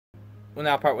will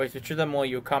now part ways. Which of them will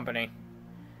you accompany?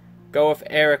 Go with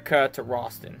Erica to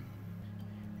Ralston.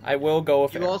 I will go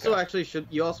with You Erica. also actually should.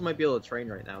 You also might be able to train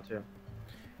right now too.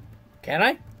 Can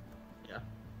I?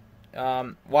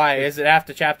 Yeah. Why? Is it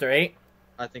after Chapter 8?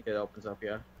 I think it opens up.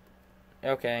 Yeah.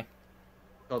 Okay.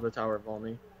 Called the Tower of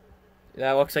Volney.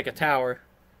 That looks like a tower.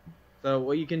 So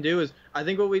what you can do is, I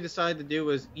think what we decided to do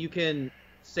is you can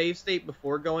save state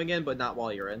before going in, but not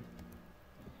while you're in.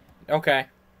 Okay.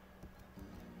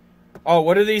 Oh,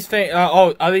 what are these things?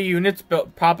 Oh, other units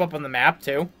pop up on the map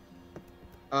too?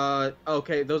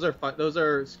 Okay, those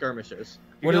are skirmishers.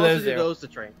 You What can do also those do do? those to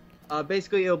train.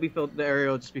 Basically it'll be filled. The area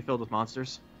will just be filled with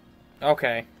monsters.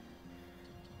 Okay.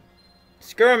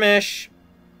 Skirmish.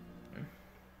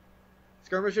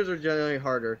 Skirmishers are generally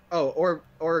harder. Oh,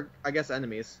 or I guess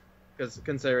enemies, because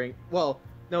considering, well,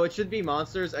 no, it should be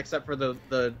monsters except for the.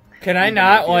 Can I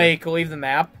not like leave the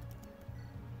map?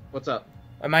 What's up?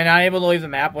 Am I not able to leave the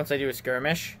map once I do a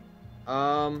skirmish?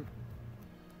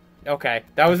 Okay,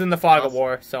 that was in the fog of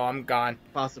war, so I'm gone.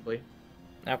 Possibly.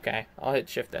 Okay, I'll hit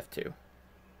Shift F2.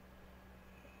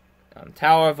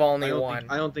 Tower of only one.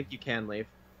 I don't think you can leave.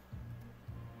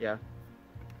 Yeah.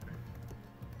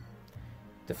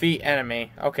 Defeat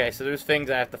enemy. Okay, so there's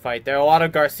things I have to fight. There are a lot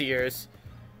of Garciers.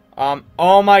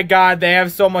 Oh my god, they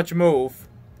have so much move.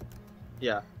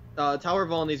 Yeah. Tower of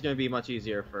Volney is going to be much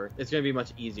easier for. It's going to be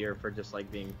much easier for just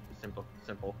like being simple.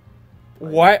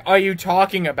 Like, What are you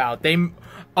talking about?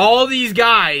 All these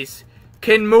guys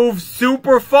can move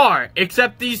super far,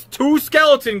 except these two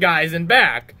skeleton guys in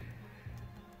back.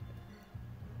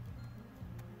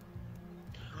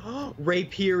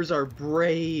 Rapiers are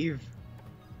brave.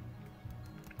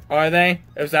 Are they?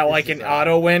 Is that like an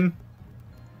auto win?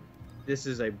 This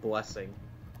is a blessing.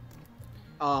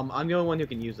 I'm the only one who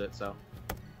can use it, so.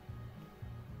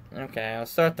 Okay, I'll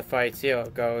start the fight, see how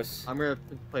it goes. I'm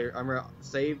gonna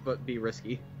save, but be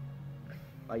risky.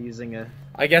 By using a...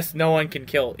 I guess no one can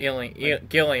kill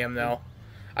Gilliam, though.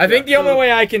 I think the only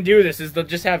way I can do this is to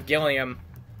just have Gilliam,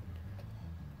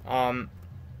 grow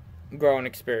an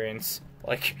experience.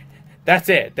 Like, that's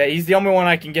it. He's the only one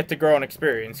I can get to grow an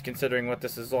experience, considering what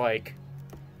this is like.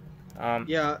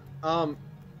 Yeah,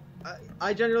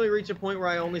 I generally reach a point where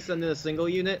I only send in a single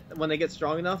unit when they get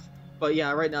strong enough. But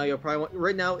yeah, right now you're probably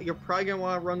gonna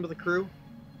want to run with a crew,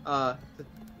 to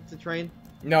train.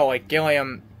 No, like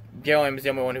Gilliam's the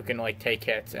only one who can like take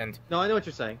hits, and No, I know what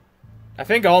you're saying. I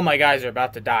think all my guys are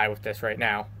about to die with this right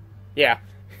now. Yeah,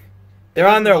 they're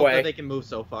on their way. They can move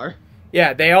so far.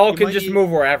 Yeah, they all can just move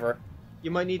wherever.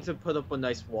 You might need to put up a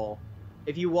nice wall.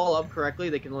 If you wall up correctly,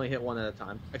 they can only hit one at a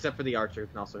time. Except for the archer, who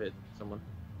can also hit someone.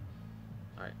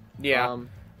 All right. Yeah.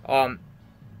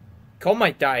 Cole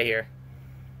might die here.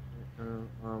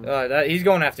 He's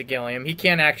going after Gilliam. He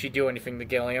can't actually do anything to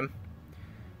Gilliam.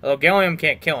 Although Gilliam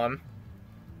can't kill him.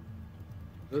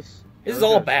 This is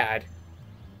all bad.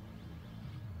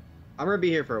 I'm gonna be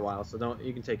here for a while, so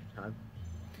you can take your time.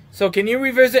 So can you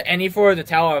revisit any floor of the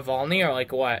Tower of Volney, or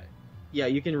like what? Yeah,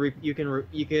 you can.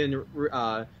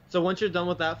 So once you're done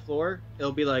with that floor,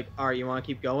 it'll be like, all right, you want to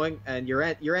keep going, and your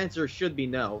answer should be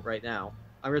no right now.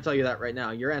 I'm gonna tell you that right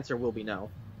now. Your answer will be no.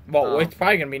 Well, it's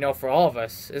probably gonna be no for all of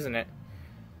us, isn't it?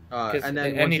 And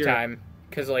then anytime,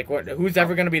 because like, who's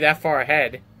ever gonna be that far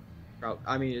ahead?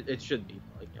 I mean, it should be.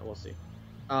 Like, yeah, we'll see.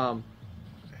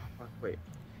 Wait.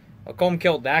 Well, Colm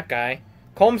killed that guy.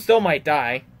 Colm still might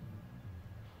die.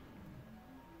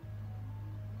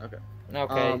 Okay.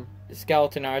 Okay.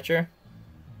 Skeleton archer.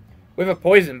 With a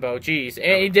poison bow. Jeez,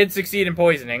 and he did succeed in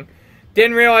poisoning.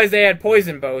 Didn't realize they had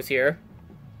poison bows here.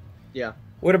 Yeah.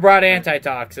 Would have brought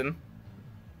antitoxin.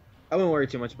 I wouldn't worry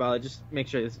too much about it. Just make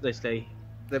sure they stay.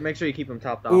 Make sure you keep them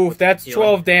topped off. Oof, that's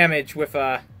 12 damage with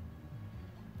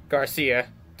Garcia.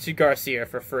 To Garcia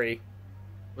for free.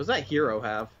 What does that hero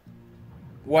have?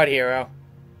 What hero?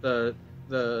 The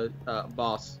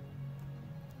boss.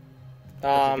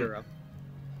 Hero.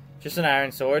 Just an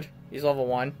iron sword. He's level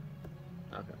 1.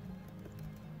 Okay.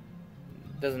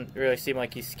 Doesn't really seem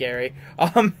like he's scary.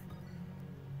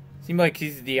 Seem like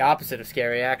he's the opposite of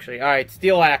scary, actually. Alright,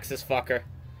 steel axe this fucker.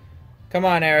 Come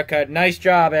on, Erica. Nice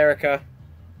job, Erica.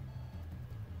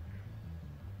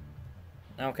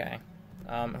 Okay.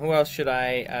 Who else should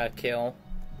I kill?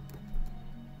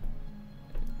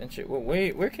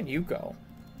 Wait, where can you go?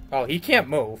 Oh, he can't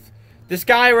move. This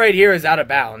guy right here is out of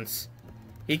bounds.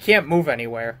 He can't move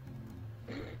anywhere.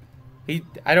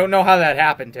 I don't know how that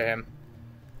happened to him.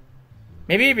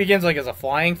 Maybe he begins like as a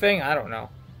flying thing? I don't know.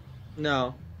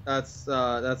 No, that's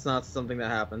not something that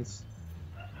happens.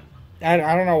 I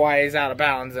don't know why he's out of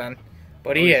bounds then.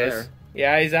 But he is. There.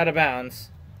 Yeah, he's out of bounds.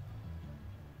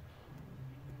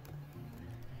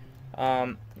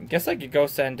 I guess I could go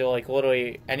send to, like,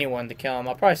 literally anyone to kill him.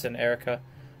 I'll probably send Erica.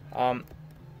 Who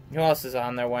else is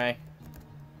on their way?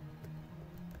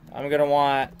 I'm gonna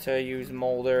want to use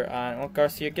Molder on... Well,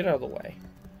 Garcia, get out of the way.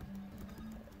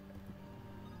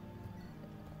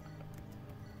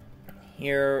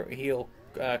 Here, he'll,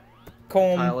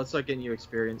 comb... Kyle, let's start getting you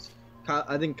experience. Kyle,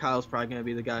 I think Kyle's probably gonna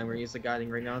be the guy I'm gonna use the guiding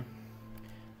ring on.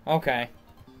 Okay.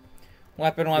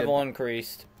 Weapon level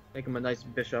increased. Make him a nice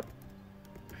bishop.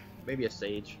 Maybe a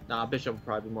sage. Nah, bishop would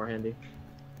probably be more handy.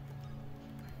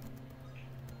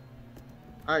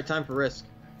 Alright, time for risk.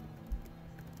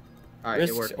 Alright, it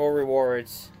Risks worked. or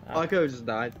rewards? Oh, I could have just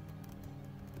died.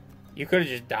 You could have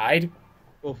just died?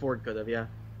 Well, Ford could have, yeah.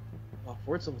 Oh,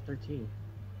 Ford's level 13.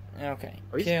 Okay.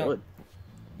 Oh, he's good.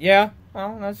 Yeah,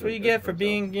 well, that's what you get for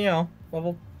being, you know,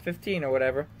 level 15 or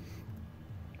whatever.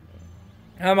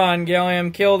 Come on,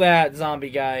 Gilliam, kill that zombie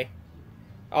guy.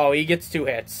 Oh, he gets 2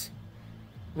 hits.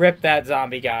 Rip that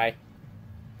zombie guy.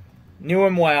 Knew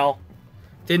him well.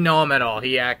 Didn't know him at all.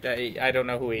 I don't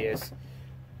know who he is.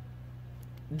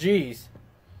 Jeez.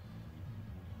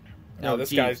 No,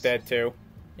 this guy's dead too.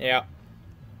 Yeah.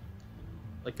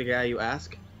 Like the guy you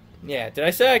ask? Yeah. Did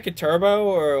I say I could turbo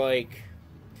or like?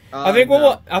 I think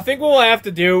what we'll have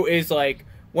to do is like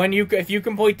if you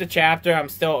complete the chapter,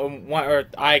 or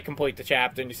I complete the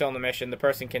chapter and you're still in the mission, the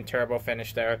person can turbo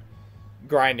finish their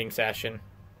grinding session.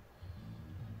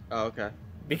 Oh, okay.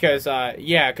 Because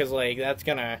because like that's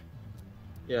gonna.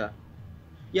 Yeah.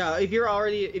 Yeah, if you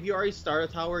already start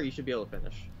a tower, you should be able to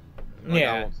finish. Like,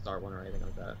 I won't start one or anything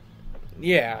like that.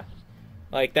 Yeah.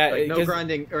 Like that. Like, no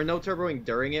grinding or no turboing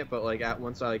during it, but like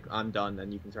once I'm done,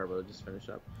 then you can turbo to just finish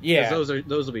up. Yeah. Those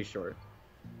will be short.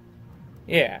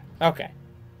 Yeah. Okay.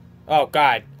 Oh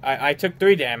God, I took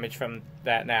 3 damage from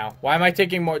that now. Why am I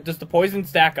taking more? Does the poison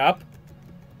stack up?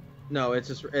 No,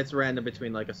 it's random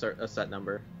between like a set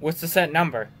number. What's the set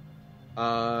number?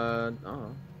 Oh.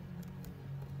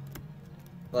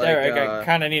 Like, I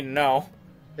kind of need to know.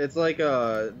 It's like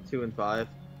 2 and 5,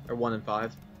 or 1 and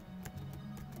 5.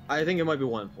 I think it might be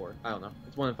 1 and 4. I don't know.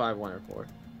 It's 1 and 5, 1 and 4.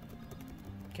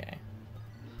 Okay.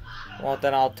 Well,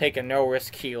 then I'll take a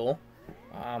no-risk heal.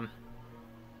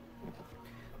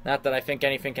 Not that I think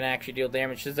anything can actually deal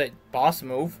damage. Does that boss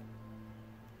move?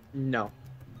 No.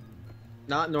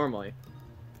 Not normally.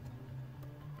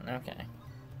 Okay.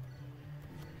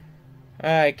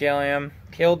 Alright, Gilliam.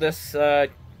 Kill this,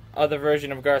 other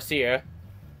version of Garcia.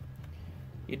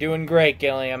 You're doing great,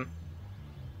 Gilliam.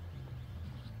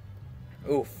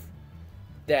 Oof.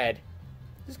 Dead.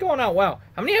 This is going out well.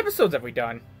 How many episodes have we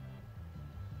done?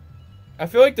 I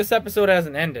feel like this episode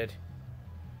hasn't ended.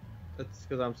 That's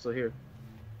because I'm still here.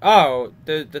 Oh,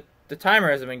 the timer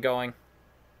hasn't been going.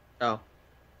 Oh.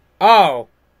 Oh.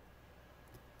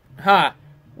 Huh.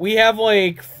 We have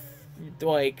like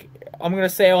I'm gonna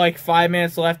say like 5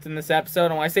 minutes left in this episode.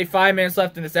 And when I say 5 minutes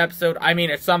left in this episode, I mean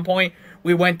at some point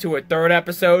we went to a 3rd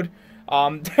episode.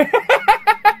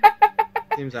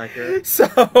 Seems accurate. So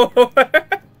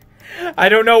I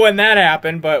don't know when that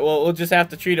happened, but we'll just have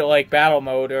to treat it like battle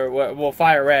mode, or we'll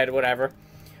fire red, whatever.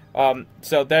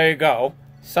 So there you go.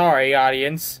 Sorry,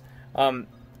 audience.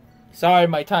 Sorry,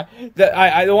 my time.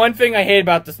 The one thing I hate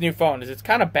about this new phone is it's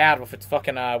kind of bad with its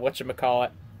fucking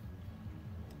whatchamacallit.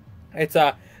 It's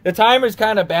the timer's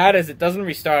kind of bad as it doesn't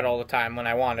restart all the time when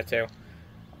I want it to.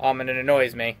 And it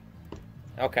annoys me.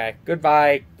 Okay,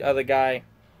 goodbye, other guy.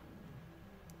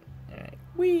 Alright,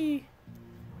 whee.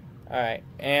 Alright,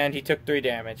 and he took 3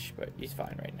 damage, but he's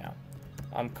fine right now.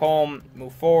 Calm,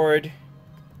 move forward.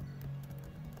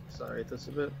 Sorry, this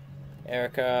a bit.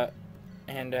 Erica,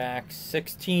 hand axe,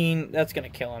 16. That's gonna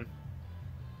kill him.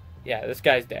 Yeah, this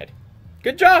guy's dead.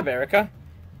 Good job, Erica.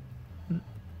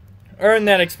 Earn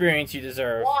that experience you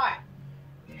deserve. Why?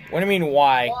 What do you mean,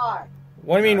 why? Why?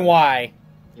 What do you mean, why?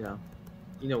 You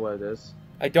know what it is.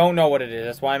 I don't know what it is.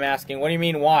 That's why I'm asking. What do you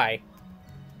mean, why?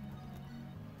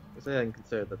 Guess I hadn't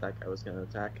considered that guy was gonna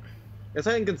attack. Guess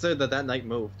I hadn't considered that knight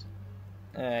moved.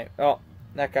 Alright, well,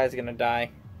 that guy's gonna die.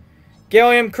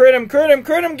 Gilliam, crit him, crit him,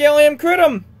 crit him, Gilliam, crit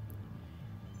him!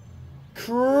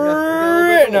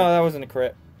 Crit! No, that wasn't a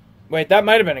crit. Wait, that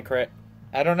might have been a crit.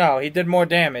 I don't know. He did more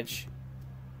damage.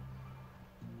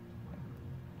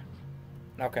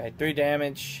 Okay, 3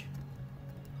 damage.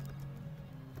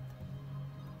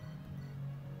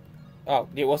 Oh,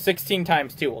 yeah, well, 16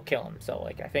 times 2 will kill him, so,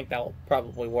 like, I think that will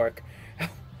probably work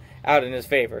out in his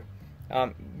favor.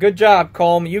 Good job,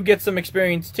 Colm. You get some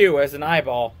experience, too, as an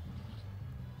eyeball.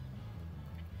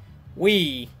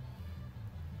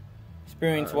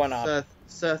 Experience 1 up.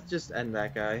 Seth, just end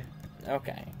that guy.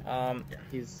 Okay.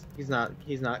 He's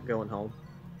not going home.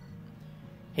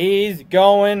 He's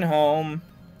going home.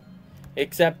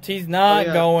 Except he's not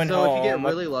going home. So if you get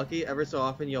really lucky, every so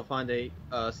often you'll find a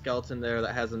skeleton there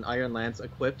that has an iron lance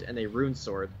equipped and a rune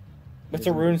sword. What's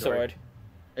a rune sword?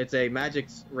 It's a magic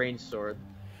range sword.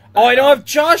 Oh, I don't have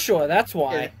Joshua, that's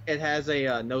why. It has a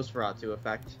Nosferatu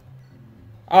effect.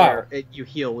 Oh. You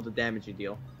heal with the damage you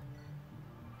deal.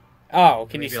 Oh,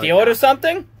 can you steal it or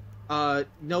something?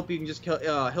 Nope, you can just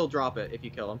kill, he'll drop it if you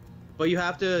kill him. But you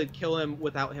have to kill him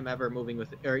without him ever moving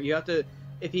with it. Or you have to,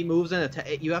 if he moves and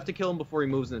you have to kill him before he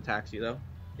moves and attacks you, though.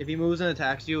 If he moves and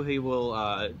attacks you, he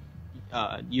will,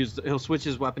 he'll switch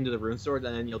his weapon to the rune sword,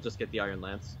 and then you'll just get the iron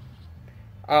lance.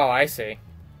 Oh, I see.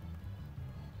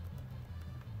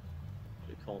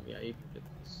 Yeah, you can get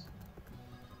this.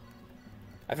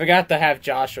 I forgot to have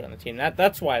Joshua on the team.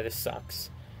 That's why this sucks.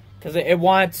 Because it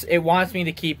wants me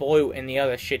to keep loot in the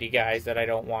other shitty guys that I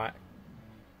don't want.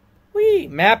 Whee!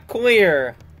 Map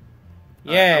clear!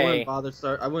 Yay! I wouldn't bother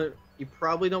start. You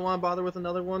probably don't want to bother with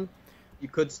another one. You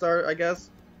could start, I guess.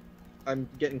 I'm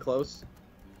getting close.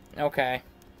 Okay.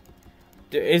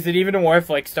 Is it even worth,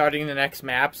 like, starting the next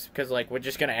maps? Because, like, we're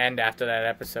just gonna end after that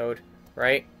episode,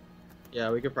 right? Yeah,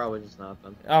 we could probably just not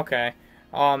then. Okay.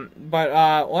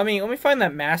 Let me find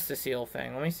that Master Seal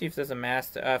thing. Let me see if there's a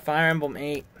Master... Fire Emblem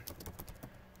 8.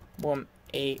 Emblem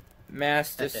 8.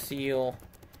 Master Seal.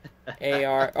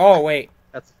 AR... Oh, wait.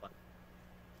 That's fun.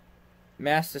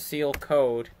 Master Seal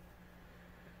code.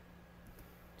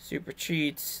 Super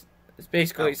cheats. It's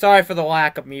basically... Oh. Sorry for the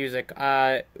lack of music.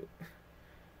 I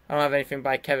don't have anything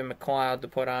by Kevin MacLeod to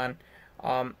put on.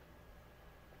 Let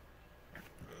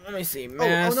me see.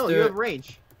 Master... Oh no, you have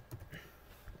range.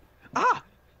 Ah!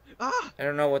 Ah! I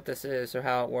don't know what this is or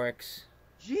how it works.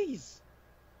 Jeez.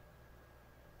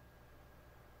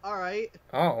 Alright.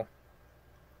 Oh.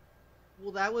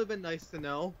 Well, that would have been nice to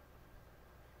know.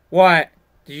 What?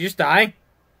 Did you just die?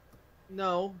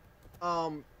 No.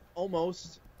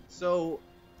 Almost. So,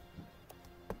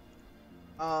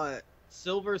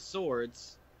 silver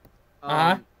swords,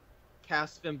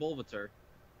 cast Fimbulvator,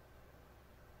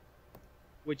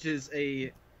 which is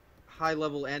a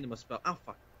high-level anima spell. Oh,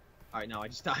 fuck. Alright, no, I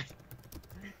just died.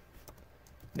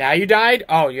 Now you died?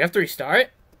 Oh, you have to restart?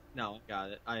 No,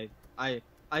 got it. I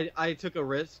took a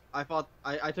risk. I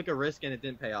took a risk and it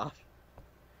didn't pay off.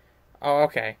 Oh,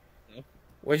 okay. No.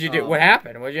 What'd you do? What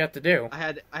happened? What'd you have to do? I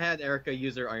had Erica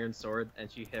use her iron sword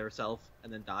and she hit herself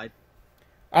and then died.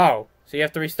 Oh, so you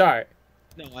have to restart?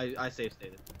 No, I save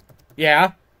stated.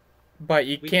 Yeah, but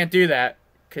we can't do that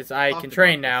because I can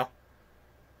train now.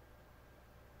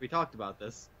 We talked about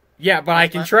this. Yeah, but I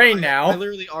can train now. I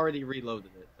literally already reloaded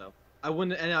it, so I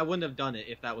wouldn't have done it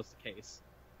if that was the case.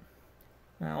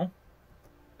 No.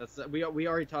 That's we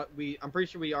already talked. I'm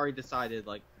pretty sure we already decided,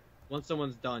 like, once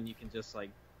someone's done, you can just, like,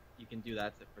 you can do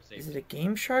that for safety. Is it a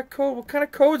Game Shark code? What kind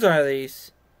of codes are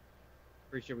these?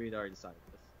 Pretty sure we'd already decided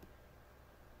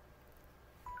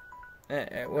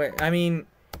this. Wait, I mean,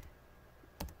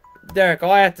 Derek,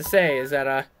 all I have to say is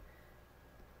that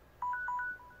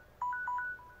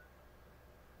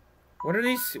what are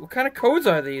these? What kind of codes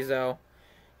are these, though?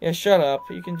 Yeah, shut up.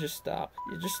 You can just stop.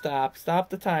 You just stop. Stop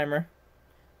the timer.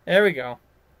 There we go.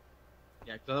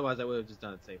 Yeah, because otherwise I would have just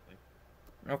done it safely.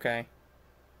 Okay.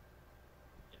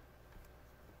 Yeah.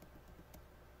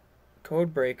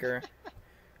 Codebreaker.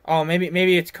 Oh,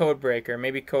 maybe it's Codebreaker.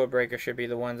 Maybe Codebreaker should be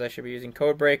the ones I should be using.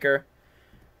 Codebreaker.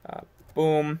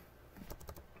 Boom.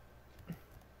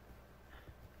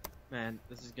 Man,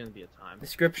 this is gonna be a time.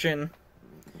 Description.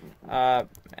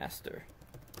 Master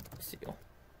Seal.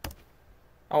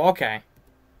 Oh, okay.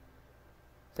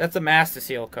 That's a Master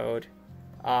Seal code.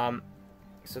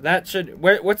 So that should...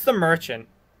 What's the merchant?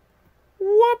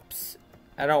 Whoops.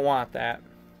 I don't want that.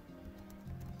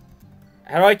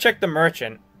 How do I check the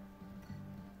merchant?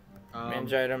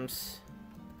 Manage items.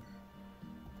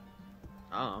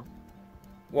 Oh.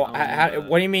 Well,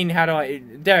 what do you mean, how do I...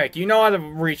 Derek, you know how to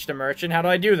reach the merchant. How do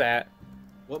I do that?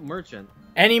 What merchant?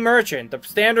 Any merchant. The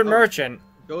standard merchant.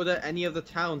 Go to any of the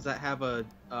towns that have a...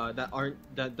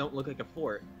 that don't look like a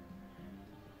fort.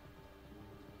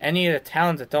 Any of the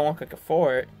towns that don't look like a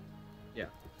fort? Yeah.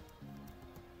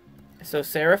 So,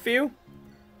 Seraphim?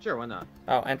 Sure, why not?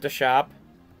 Oh, enter shop.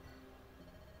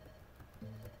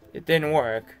 It didn't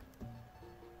work.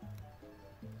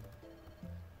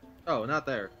 Oh, not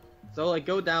there. So, like,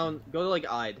 go to, like,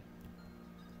 Ide.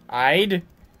 Ide?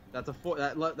 That's a fort.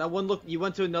 That one look... You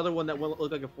went to another one that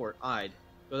looked like a fort. Ide.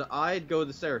 Go to Ide, go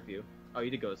to Seraphim. Oh,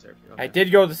 you did go to Seraphim. Okay. I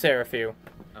did go to Seraphim.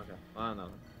 Okay. Well, I don't know.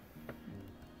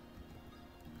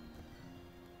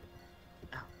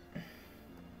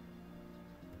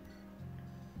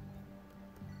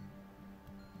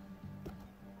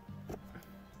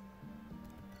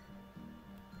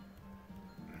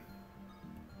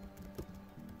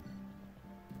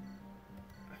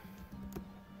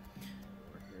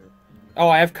 Oh,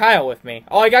 I have Kyle with me.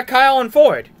 Oh, I got Kyle and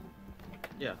Ford.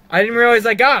 Yeah. I didn't realize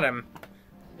I got him.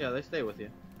 Yeah, they stay with you.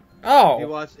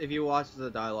 Oh. If you watch the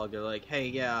dialogue, they're like, hey,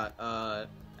 yeah,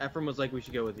 Ephraim was like, we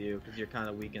should go with you because you're kind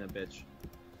of weak and a bitch.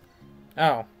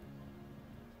 Oh.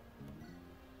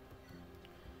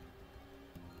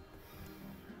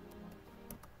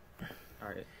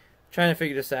 Alright. Trying to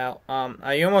figure this out.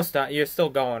 Are you almost done? You're still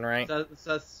going, right?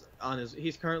 Seth's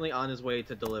he's currently on his way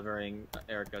to delivering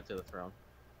Erica to the throne.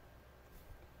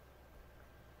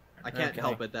 I can't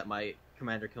help it that my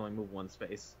commander can only move one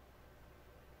space.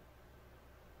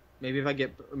 Maybe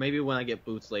when I get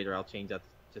boots later, I'll change that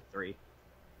to 3.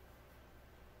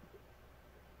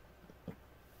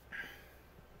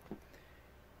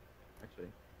 Actually,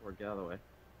 or get out of the way.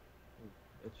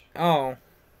 Oh.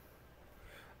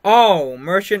 Oh,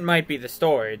 merchant might be the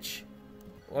storage.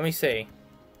 Let me see.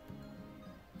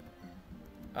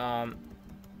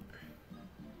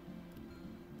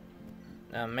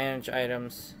 Manage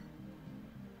items.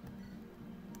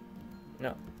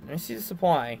 No, let me see the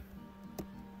supply.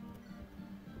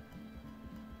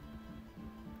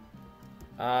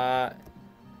 There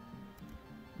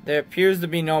appears to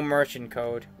be no merchant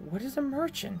code. What is a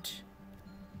merchant?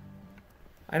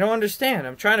 I don't understand.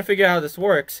 I'm trying to figure out how this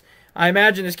works. I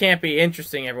imagine this can't be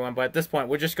interesting, everyone, but at this point,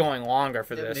 we're just going longer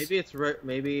for this.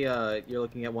 Maybe you're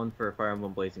looking at one for Fire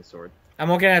Emblem Blazing Sword. I'm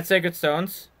looking at Sacred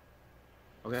Stones.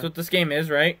 Okay. That's what this game is,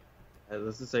 right?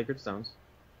 This is Sacred Stones.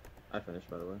 I finished,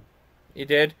 by the way. You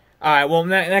did? Alright, well,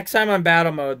 next time on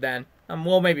battle mode, then.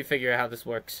 We'll maybe figure out how this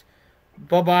works.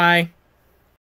 Bye-bye.